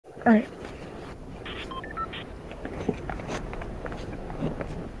Alright.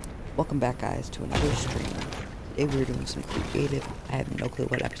 Welcome back, guys, to another stream. Today we're doing some creative. I have no clue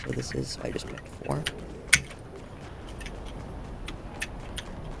what episode this is, so I just picked 4.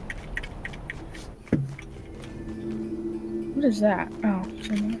 What is that? Oh,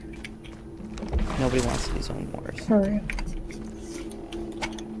 sorry. Nobody wants to do Zone Wars. Sorry.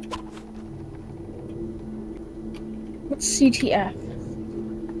 What's CTF?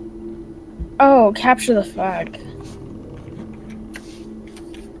 Oh, capture the flag.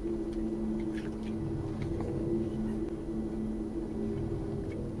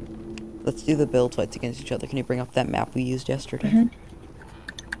 Let's do the build fights against each other. Can you bring up that map we used yesterday? Mm-hmm.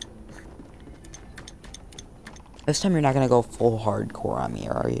 This time you're not gonna go full hardcore on me,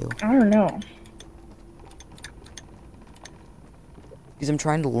 or are you? I don't know. Because I'm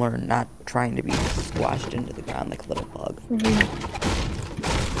trying to learn, not trying to be squashed into the ground like a little bug.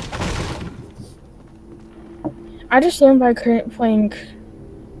 I just learned by playing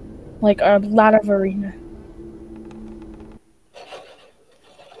like a lot of arena.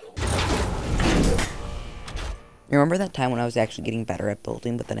 You remember that time when I was actually getting better at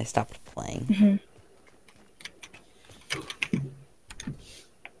building, but then I stopped playing? Mm-hmm.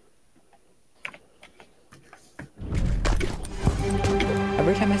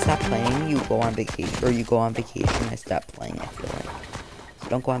 Every time I stop playing, you go on vacation, or you go on vacation, I stop playing, I feel like. So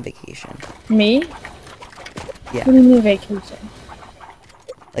don't go on vacation. Me? Yeah. What do you mean vacation?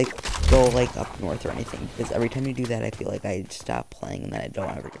 Like, go, like, up north or anything, because every time you do that, I feel like I stop playing, and then I don't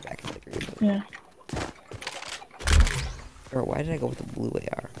ever get back into the group. Yeah. Or why did I go with the blue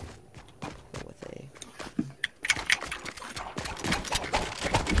AR? Go with a...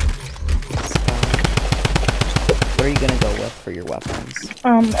 What are you gonna go with for your weapons?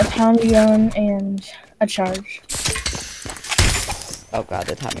 A pound gun and a charge. Oh god,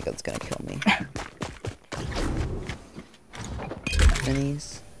 the Tommy gun's gonna kill me.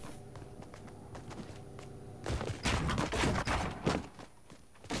 Minis.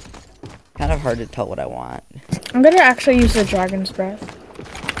 Kind of hard to tell what I want. I'm gonna actually use the dragon's breath.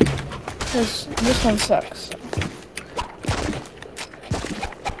 Because this one sucks.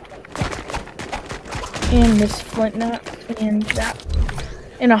 And this flint knot. And that.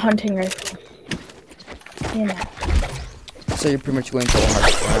 And a hunting rifle. And that. So you're pretty much going full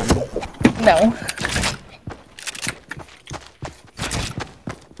hardcore on me? No.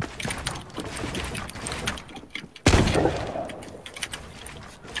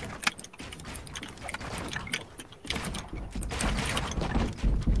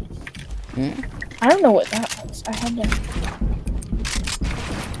 I don't know what that was. I had to.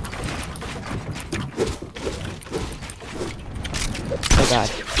 Oh god.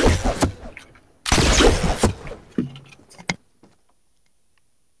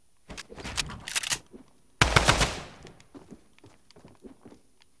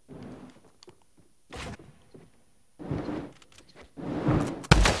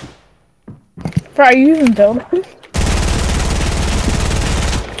 Bro, are you even building?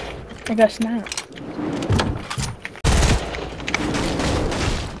 I guess not.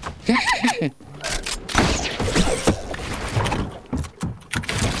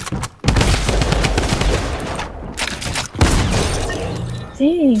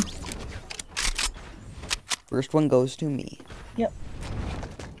 Dang. First one goes to me. Yep.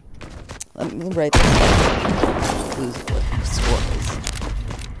 Let me write that. Who's the score is.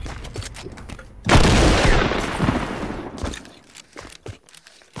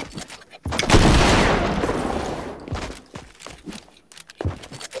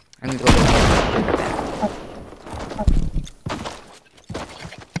 I'm gonna go back.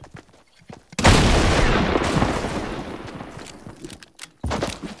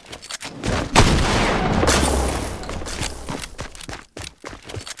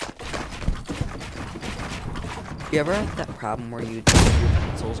 You ever have that problem where you do your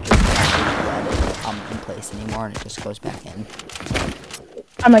pencils just in place anymore and it just goes back in?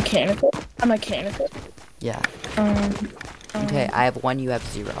 I'm mechanical. Yeah. Okay. I have 1, you have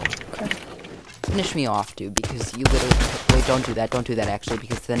 0. Okay. Finish me off, dude, because you literally... Wait, don't do that actually,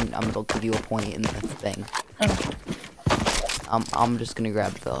 because then it'll give you a point in the thing. Oh. I'm just gonna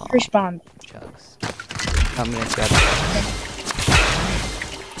grab the... Respawn. Chugs. I'm gonna grab the...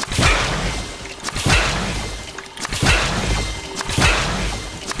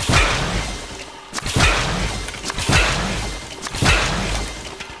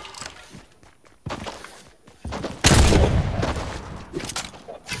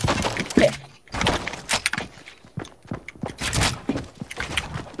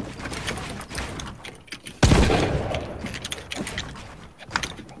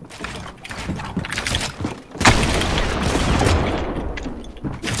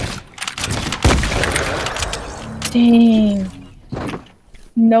 Dang.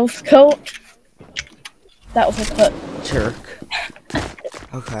 No scope. That was a clip. Jerk.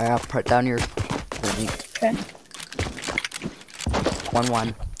 Okay, I'll put down your point. Okay. 1-1.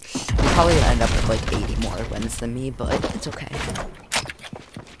 You'll probably end up with like 80 more wins than me, but it's okay.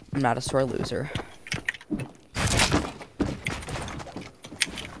 I'm not a sore loser.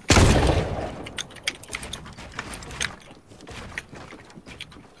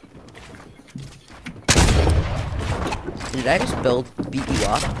 Did I just beat you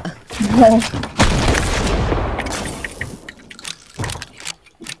up? No.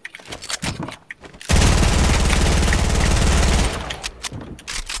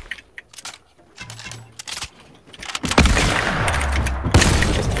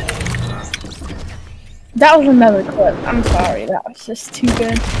 That was another clip. I'm sorry. That was just too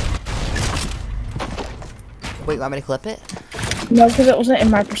good. Wait, you want me to clip it? No, because it wasn't in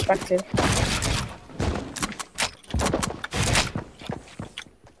my perspective.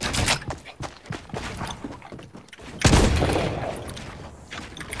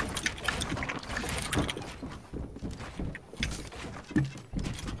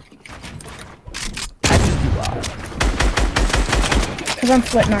 I beat you up. Because I'm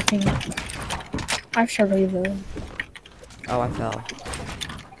flip knocking. I should reload. Oh, I fell.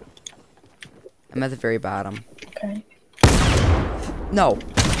 I'm at the very bottom. Okay. No.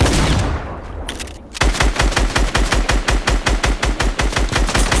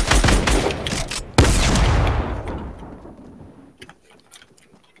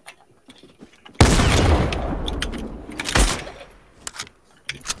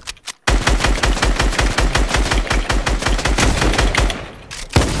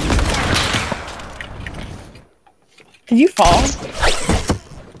 Did you fall?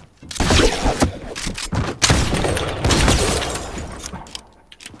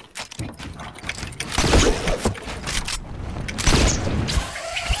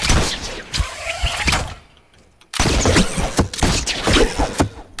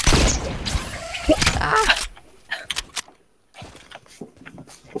 Ah.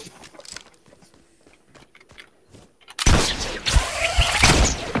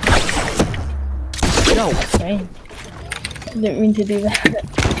 No. Dang. Didn't mean to do that.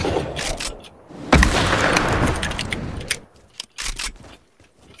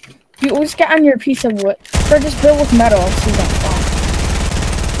 You always get on your piece of wood. Or just build with metal so you don't fall.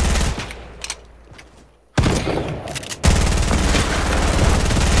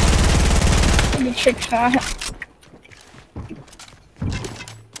 Good trick shot.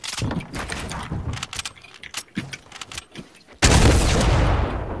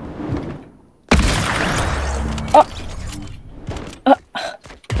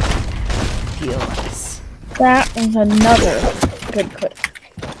 POS. That was another good clip.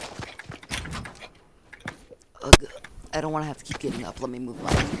 Ugh. I don't want to have to keep getting up. Let me move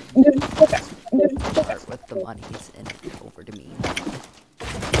my part with the monies and over to me.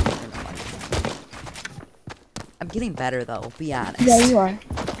 I'm getting better though, be honest. Yeah, you are.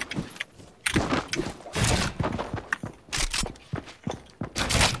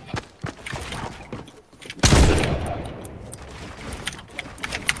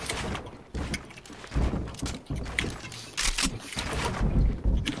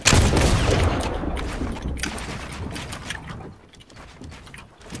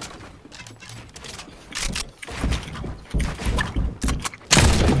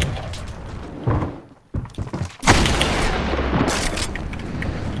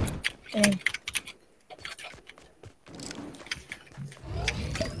 Dang.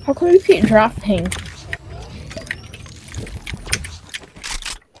 How come you keep dropping?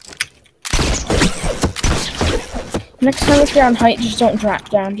 Next time if you're on height, just don't drop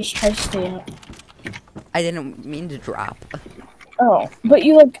down. Just try to stay up. I didn't mean to drop. Oh, but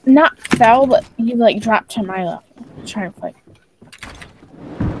you like not fell, but you like dropped to my level. Trying to fight.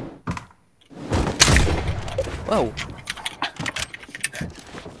 Whoa.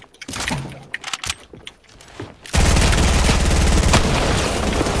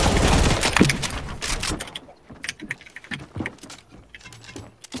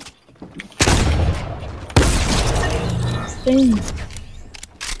 Dang.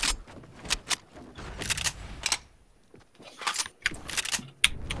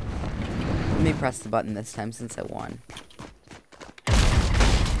 Let me press the button this time since I won.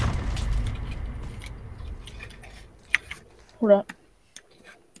 Hold up.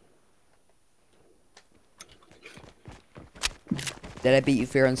 Did I beat you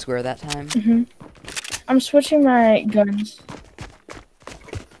fair and square that time? Mm-hmm. I'm switching my guns.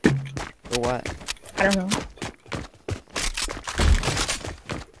 For what? I don't know.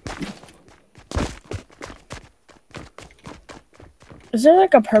 Is there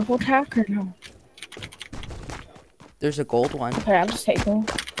like a purple tack or no? There's a gold one. Okay, I'll just take gold.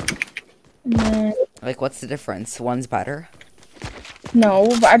 And then, Like, what's the difference? One's better? no,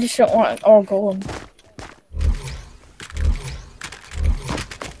 but I just don't want all gold.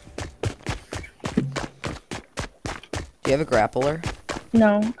 Do you have a grappler?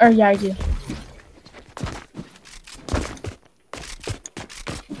 No. Or yeah, I do.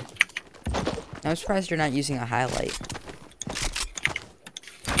 I'm surprised you're not using a highlight.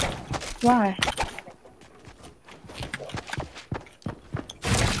 Why?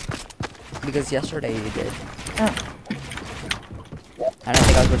 Because yesterday you did. Oh. I don't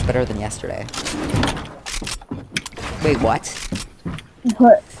think I was much better than yesterday. Wait, what?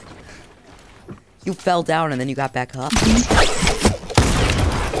 What? You fell down and then you got back up?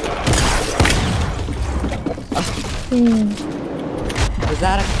 Was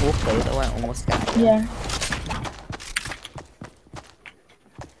that a cool play though? I almost got it. Yeah.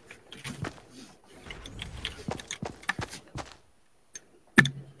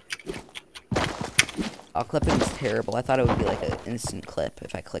 Oh, clipping was terrible. I thought it would be like an instant clip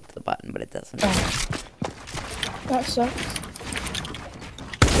if I clicked the button, but it doesn't. Oh. That sucks.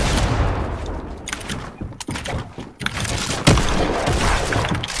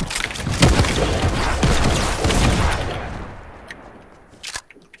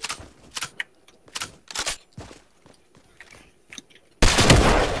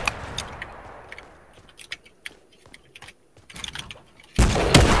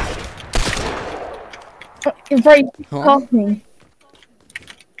 Right, Huh? help me.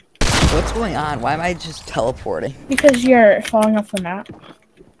 What's going on? Why am I just teleporting? Because you're falling off the map.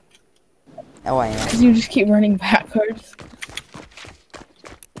 Oh, I am. Because you just keep running backwards.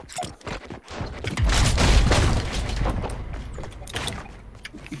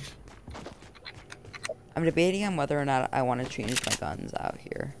 I'm debating on whether or not I want to change my guns out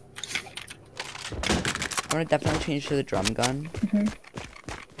here. I'm gonna definitely change to the drum gun.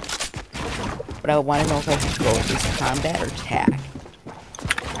 But I want to know if I should go with this combat or tac.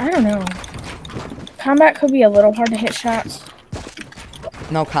 I don't know. Combat could be a little hard to hit shots.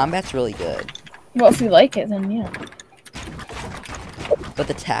 No, combat's really good. Well, if you like it, then yeah. But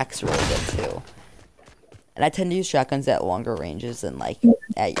the tac's really good too. And I tend to use shotguns at longer ranges than like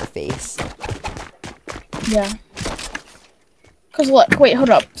at your face. Yeah. Cause look, wait,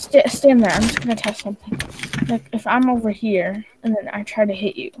 hold up. Stand there. I'm just gonna test something. Like, if I'm over here, and then I try to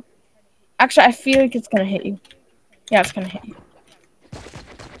hit you. Actually, I feel like it's gonna hit you. Yeah, it's gonna hit you.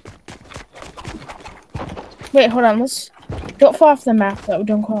 Wait, hold on. Don't fall off the map, though.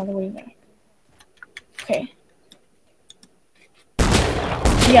 Don't go all the way back. Okay.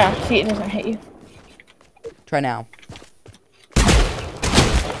 Yeah, see, it doesn't hit you. Try now.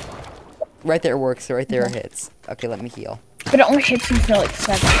 Right there works. Right there hits. Okay, let me heal. But it only hits you for like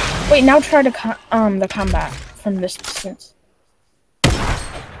 7. Wait, now try to the combat from this distance.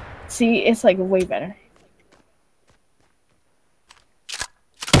 See, it's like way better.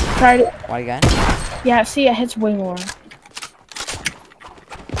 Try to. What again? Yeah, see, it hits way more.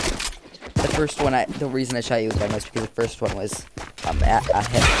 The first one, the reason I shot you again was because the first one was a hip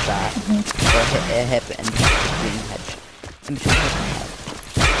shot. Or a hip and between head. In between head and head.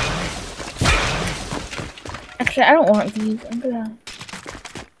 Actually, I don't want these. I'm gonna.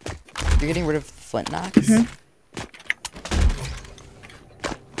 You're getting rid of the flint knocks?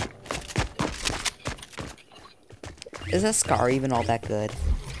 Is that Scar even all that good?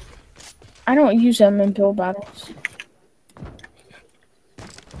 I don't use them in build battles.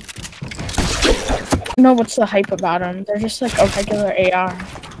 No, what's the hype about them? They're just like a regular AR.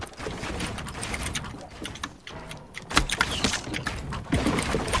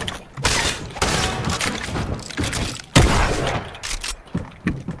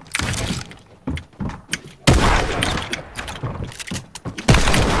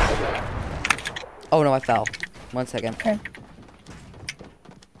 Oh no, I fell. 1 second. Okay.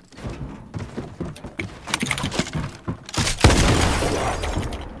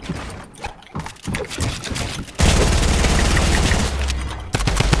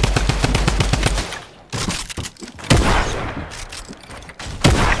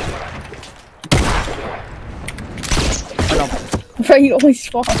 Oh no. But you always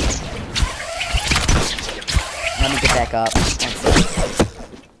fall. Let me get back up. 1 second.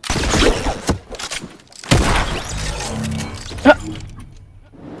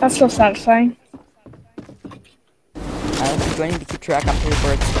 That's so satisfying. Do I need to keep track on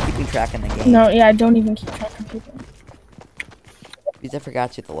paper? It's keeping track in the game. No, yeah, I don't even keep track of people. Because I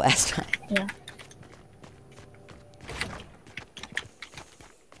forgot you the last time. Yeah.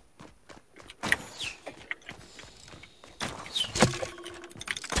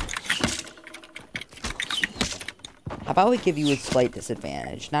 probably give you a slight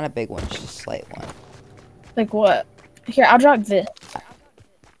disadvantage. Not a big one, just a slight one. Like what? Here, I'll drop this.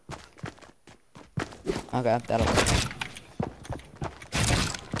 Okay, that'll work.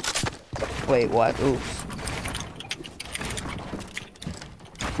 Wait, what? Oops.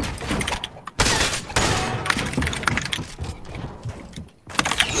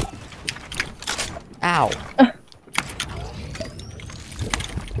 Ow.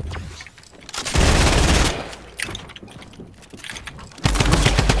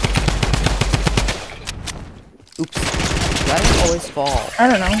 Oops. Why do I always fall? I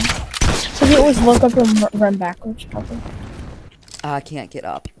don't know. So you always look up and run backwards, probably. I can't get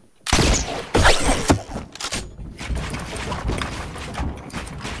up.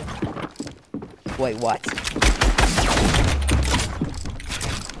 Wait, what?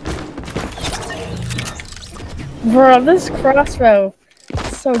 Bro, this crossbow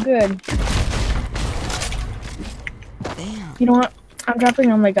is so good. Damn. You know what? I'm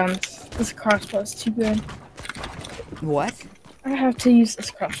dropping all my guns. This crossbow is too good. What? I have to use this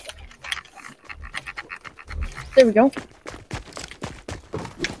crossbow. There we go.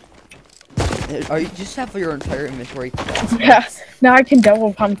 Are you just have your entire inventory? Yeah. Now I can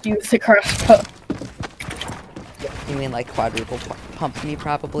double pump you with the crossbow. You mean like quadruple pump me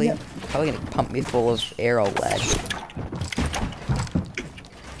probably? Yep. Probably gonna pump me full of arrow lead.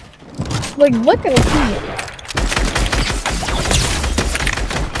 Like, look at it.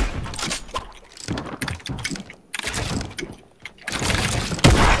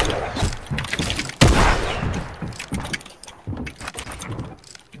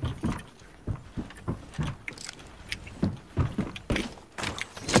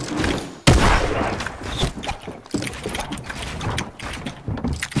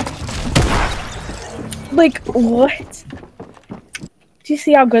 Like, what? Do you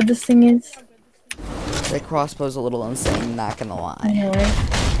see how good this thing is? That crossbow's a little insane, not gonna lie. Anyway.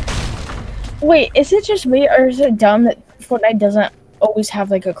 Wait, is it just me, or is it dumb that Fortnite doesn't always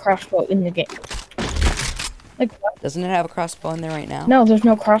have, like, a crossbow in the game? Like, what? Doesn't it have a crossbow in there right now? No, there's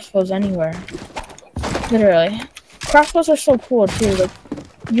no crossbows anywhere. Literally. Crossbows are so cool, too. Like,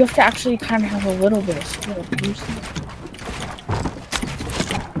 you have to actually kind of have a little bit of skill to use them.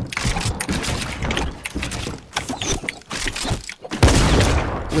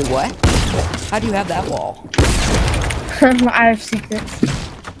 Wait, what? How do you have that wall? I have secrets.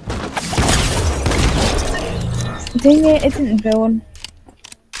 Dang it, it didn't build.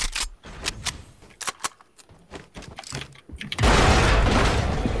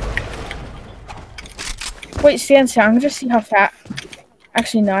 Wait, stand still. I'm gonna see how fat.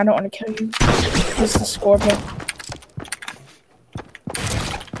 Actually, no, I don't want to kill you. This is the scorpion.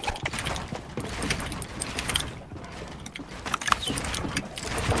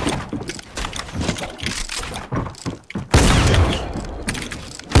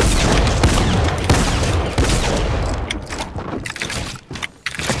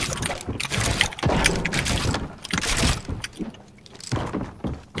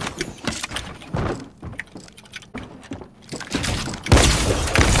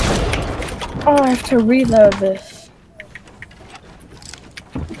 Oh, I have to reload this.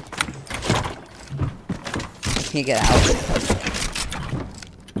 Can you get out?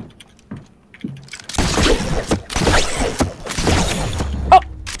 Oh!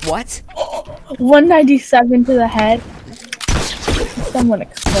 What? 197 to the head. Someone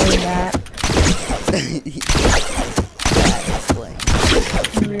explain that.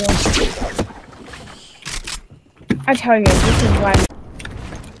 For real. I tell you, this is why.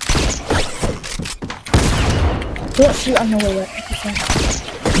 Don't shoot on the way up.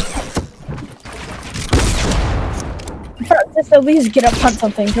 Just at least get up, hunt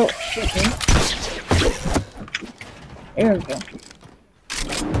something. Don't shoot me. There we go.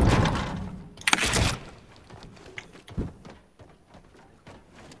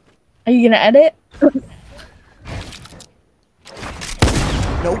 Are you gonna edit?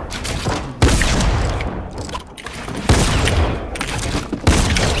 Nope.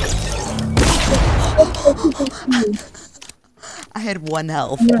 I had 1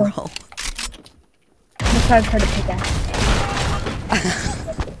 health, No. bro. That's why I've heard a pickaxe.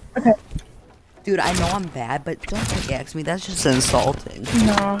 Okay. Dude, I know I'm bad, but don't pickaxe me. That's just insulting.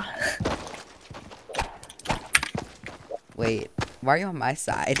 No. Wait, why are you on my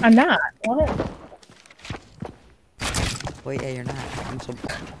side? I'm not. What? Wait, yeah, you're not. I'm so...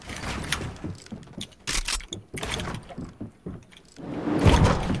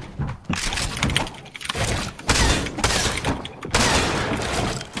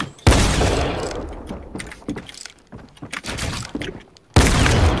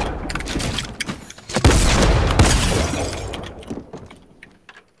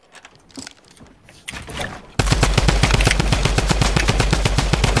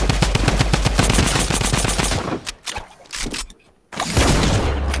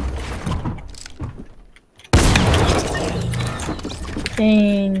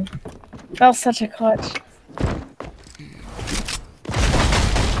 Dang. That was such a clutch.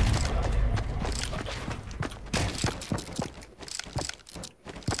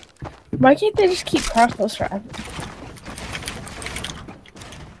 Why can't they just keep crossbows forever?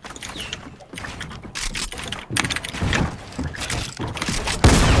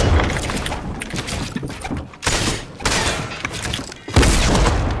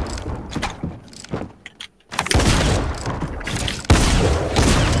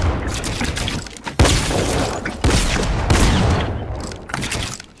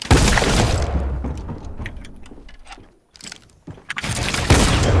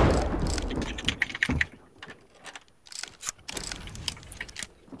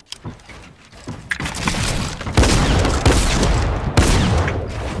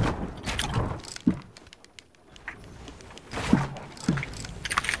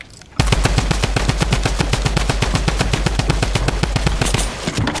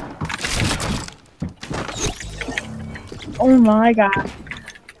 Oh my god.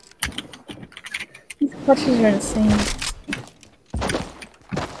 These clutches are insane.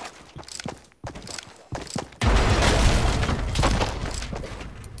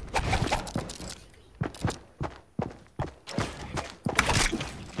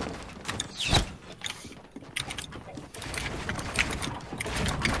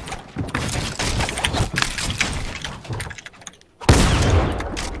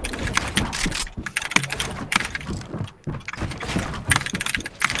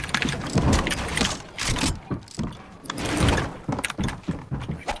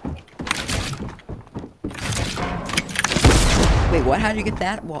 Wait, what? How'd you get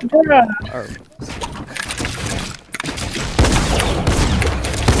that? Well, or,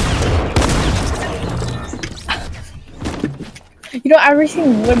 You know,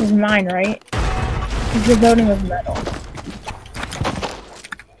 everything wood is mine, right? Because you're building with metal.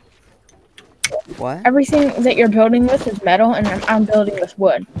 what? Everything that you're building with is metal, and I'm building with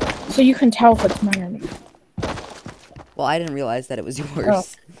wood. So you can tell if it's mine or not. Well, I didn't realize that it was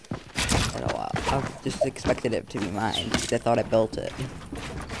yours. Oh. At all. I just expected it to be mine because I thought I built it.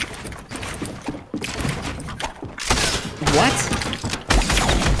 What?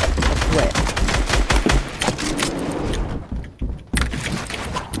 Quit.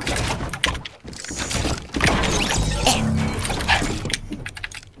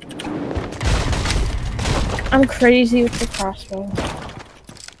 I'm crazy with the crossbow.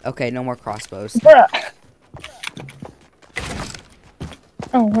 Okay, no more crossbows. Bruh.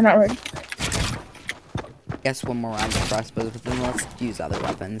 Oh, we're not ready. Guess one more round of crossbows, but then let's use other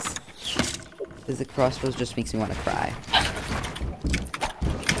weapons. Because the crossbows just makes me want to cry.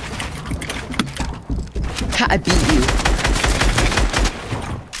 Ha, I beat you.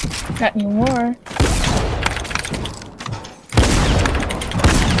 Got any more?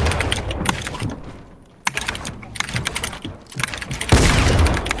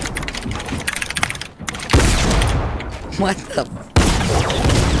 What the?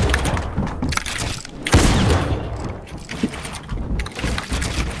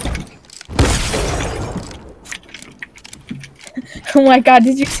 Oh my god,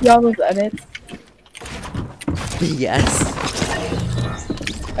 did you see all those edits? Yes.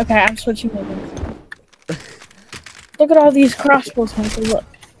 Okay, I'm switching weapons. Look at all these crossbows, Hunter, look.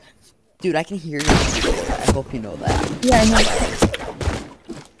 Dude, I can hear you. I hope you know that. Yeah, I know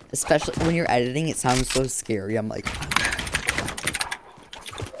that. Especially when you're editing, it sounds so scary. I'm like,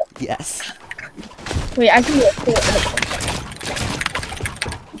 yes. Wait, I can do it. Cool edit.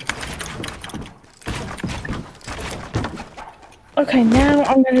 Okay, now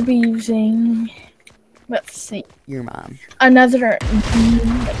I'm gonna be using, let's see, Your mom. another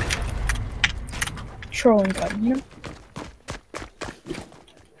trolling gun, you know?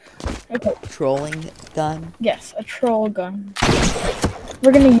 Okay, Trolling gun. yes, a troll gun.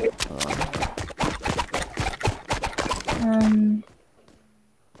 We're gonna use,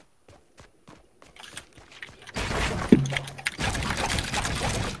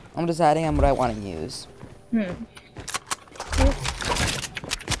 I'm deciding on what I want to use.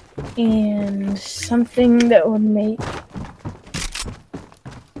 and something that would make,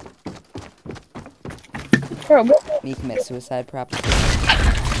 bro, what? Me commit suicide, probably.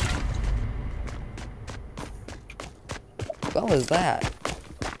 What was that?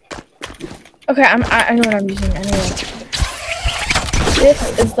 Okay, I know what I'm using, anyway.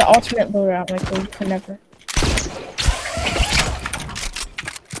 This is the alternate loadout, like we could never.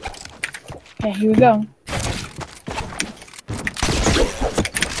 Okay, here we go.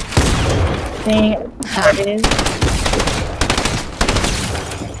 Dang, there it is.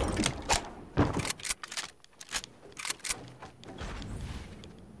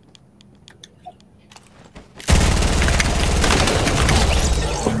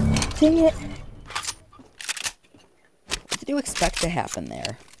 Dang it. What did you expect to happen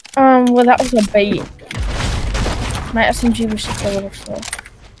there? Well, that was a bait. My SMG was just a little slow.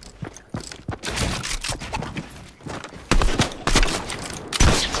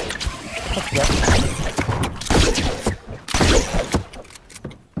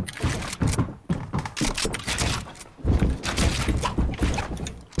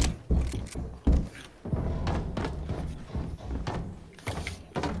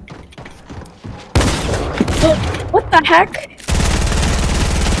 What the heck?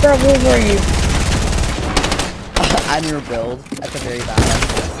 Bro, where were you? On your build at the very bottom.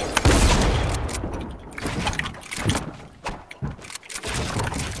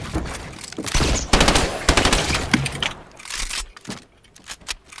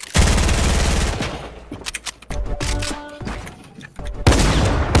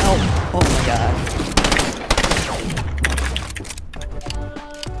 Oh my god.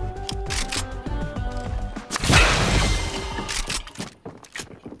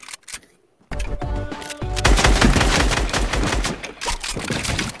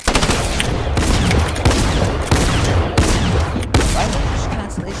 Why am I just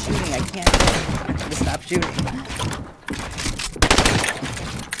constantly shooting? I can't stop shooting.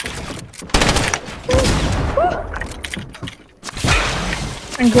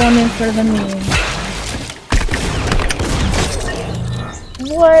 I'm going in for the meme.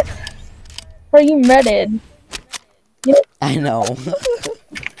 What? Are you meted? I know.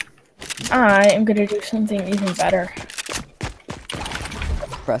 I am gonna do something even better.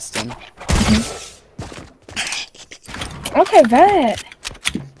 Preston. Okay, bet.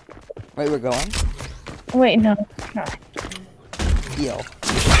 Wait, we're going? Wait, no. Yo.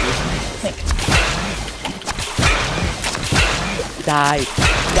 Think. Die.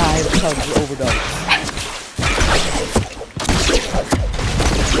 Die. Look how you overdone.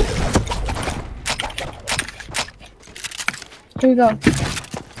 Here we go.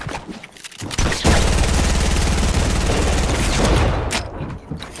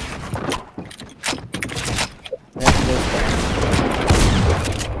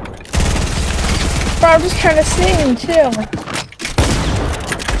 Bro, I'm just trying to sing, chill.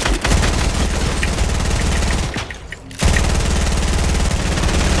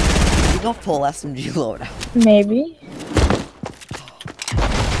 You go full SMG loadout. Maybe.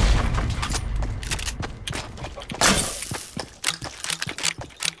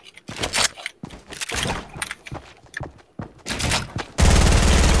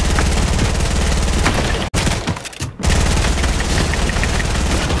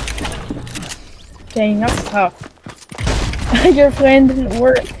 Dang, that's tough. Your plan didn't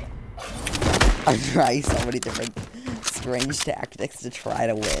work. I'm trying so many different strange tactics to try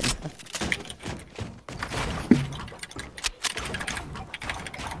to win.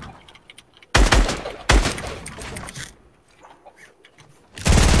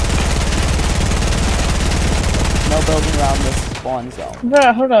 No building around this spawn zone.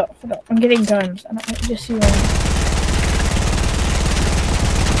 Bro, hold up. I'm getting guns. I don't just see one.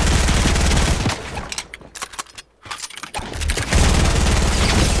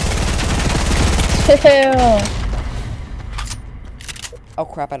 Chill. Oh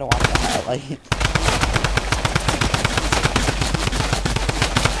crap, I don't want that. Like,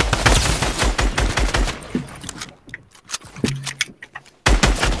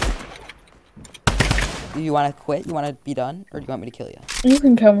 do you want to quit? You want to be done? Or do you want me to kill you? You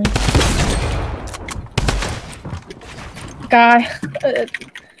can kill me. Guy.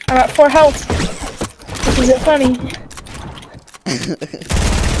 I'm at 4 health. Is it funny?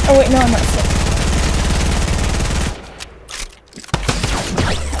 Oh wait, no, I'm not 6.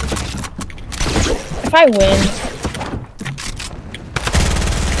 If I win...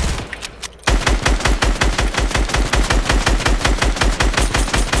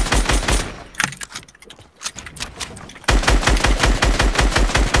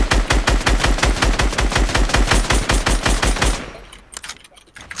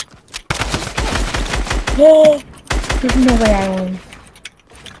 Oh, there's no way I win.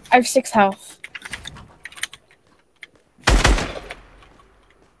 I have 6 health.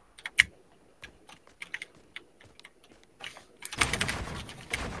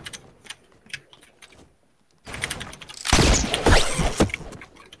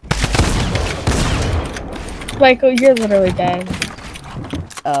 Michael, you're literally dead.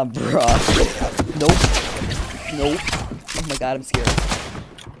 Bruh. Nope. Nope. Oh my god, I'm scared.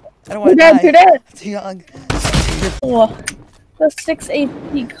 I don't want to die. You're dead. I'm too young. Oh, the 6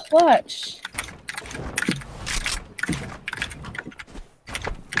 AP clutch.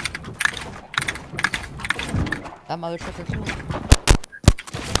 That mother trucker too.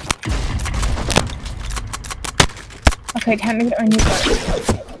 Okay, time to get my new gun.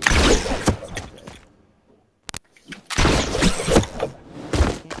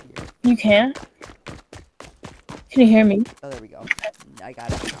 You can? Can you hear me? Oh, there we go. I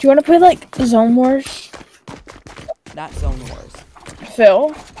got it. Do you want to play like Zone Wars? Not Zone Wars. Phil?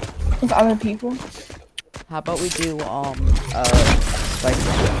 With other people? How about we do, Spike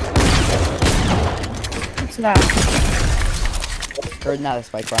Run? What's that? Or not a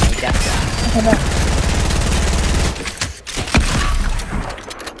Spike Run, a Death Run.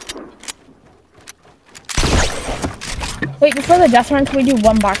 Okay, wait, before the death run, can we do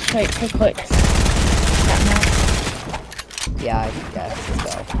one box fight for clicks? Yeah, I guess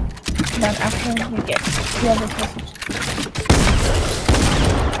so. Then after we get the other places.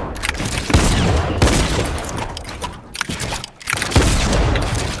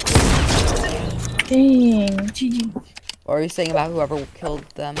 Dang, GG. What were you saying about whoever killed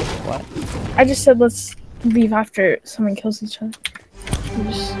them? What? I just said let's leave after someone kills each other.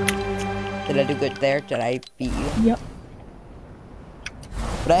 Did I do good there? Did I beat you? Yep.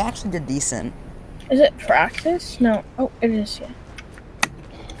 But I actually did decent. Is it practice? No. Oh, it is, yeah.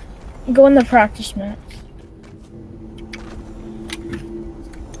 Go in the practice match.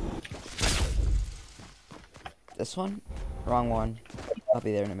 This one? Wrong one. I'll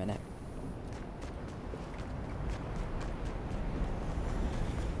be there in a minute.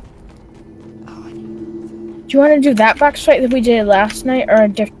 Do you want to do that box fight that we did last night, or a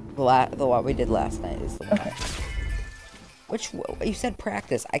different? The what we did last night is the one. Okay. Which, you said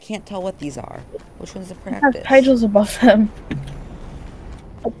practice. I can't tell what these are. Which one's the It has practice? titles above them.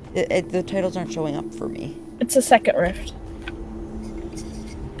 The titles aren't showing up for me. It's a second rift.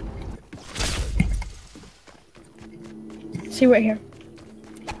 See right here.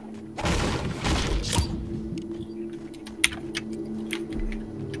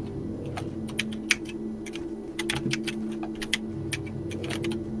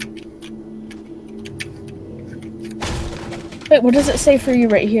 Wait, what does it say for you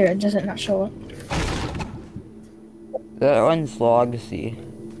right here? Does it not show up? That one's log C.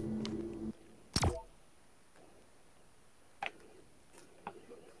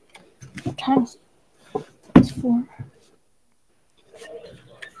 What time is it? It's 4.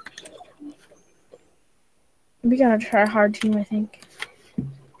 We gotta try hard team, I think.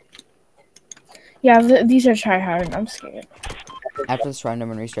 Yeah, these are try hard, and I'm scared. After this round, I'm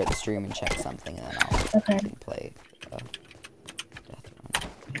gonna restart the stream and check something, and then I'll Okay. play Death Run.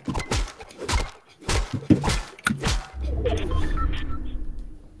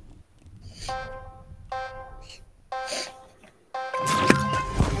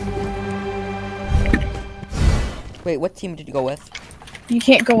 Wait, what team did you go with? You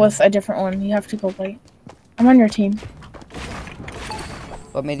can't go with a different one. You have to go white. I'm on your team.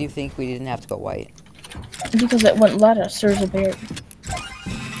 What made you think we didn't have to go white? Because it wouldn't let us. There's a bear.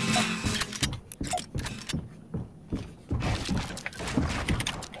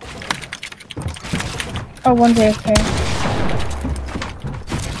 Oh, one's AFK.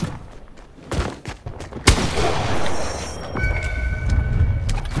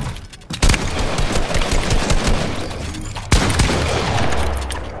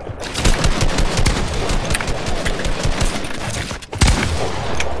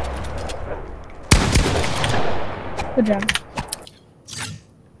 Good job.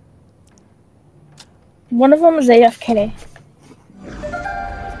 One of them is AFK.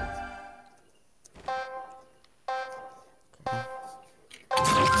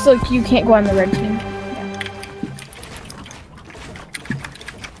 So you can't go on the red team.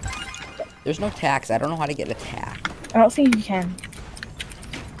 There's no tax. I don't know how to get a tack. I don't think you can.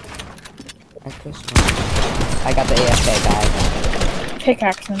 I got the AFK guy.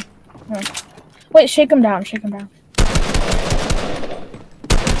 Pickaxe him. Oh. Wait, shake him down. Shake him down.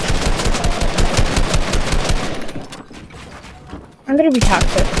 I'm gonna be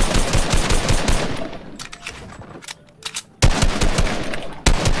toxic.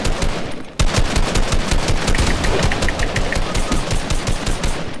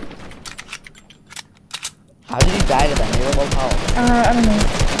 How did you die to them? They were low health. I don't know.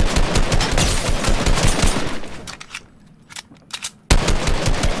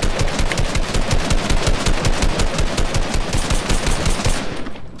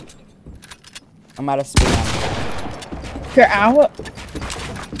 I'm out of spam. You're out?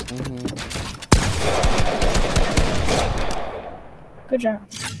 Good job.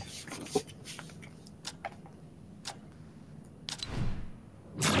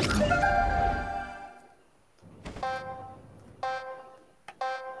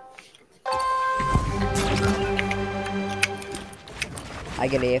 I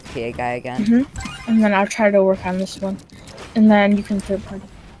get AFK guy again. And then I'll try to work on this one. and then you can third party.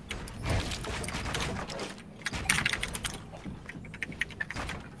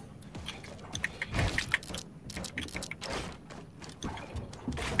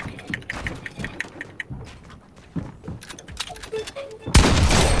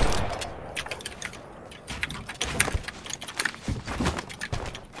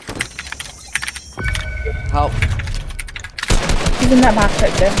 Help. He's in that box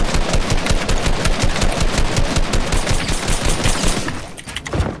right there.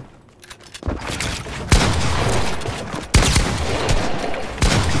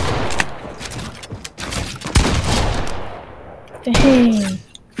 Dang.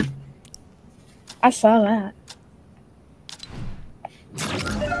 I saw that.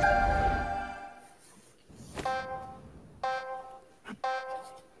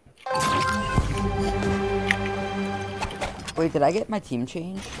 Wait, did I get my team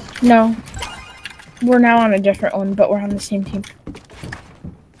changed? No. We're now on a different one, but we're on the same team.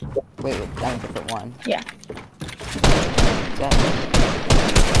 Wait, I'm a different one. Yeah. Yeah.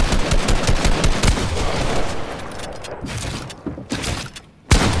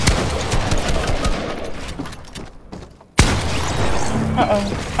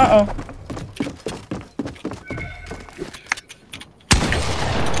 Uh-oh. Uh-oh.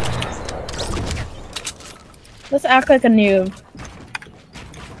 Let's act like a noob.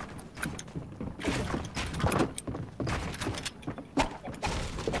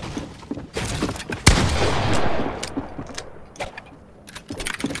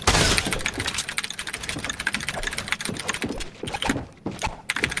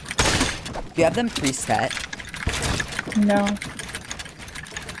 Do you have them preset? No.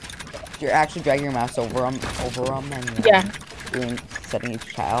 You're actually dragging your mouse over them and Yeah. doing setting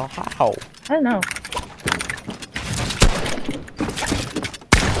each tile. How? I don't know.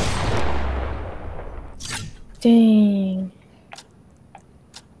 Dang.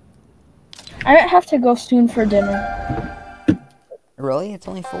 I might have to go soon for dinner. Really? It's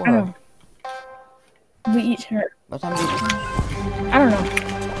only 4. I don't know. We eat her. What time do you? I don't know.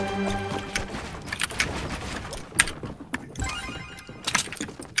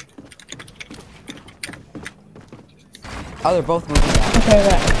 Oh, they're both moving now. Okay,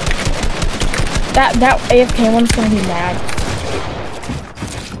 that AFK one's gonna be mad.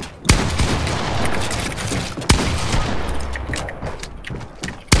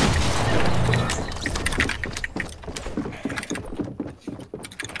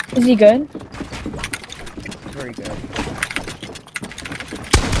 Is he good? Very good.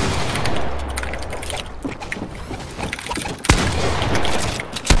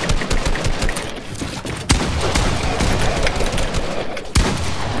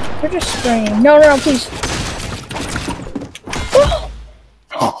 We're just spraying. No, no, no, please.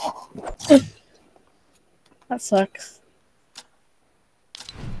 That sucks.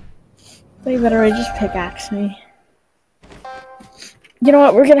 They better just pickaxe me. You know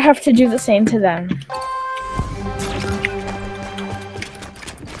what? We're gonna have to do the same to them.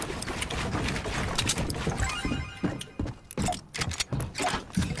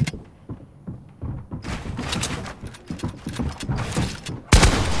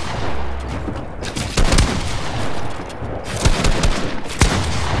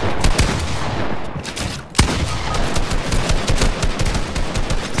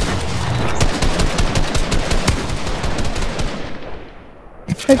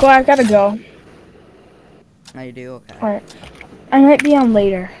 Like, well, I gotta go. Now you do? Okay. Alright. I might be on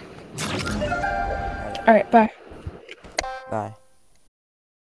later. Alright, bye. Bye.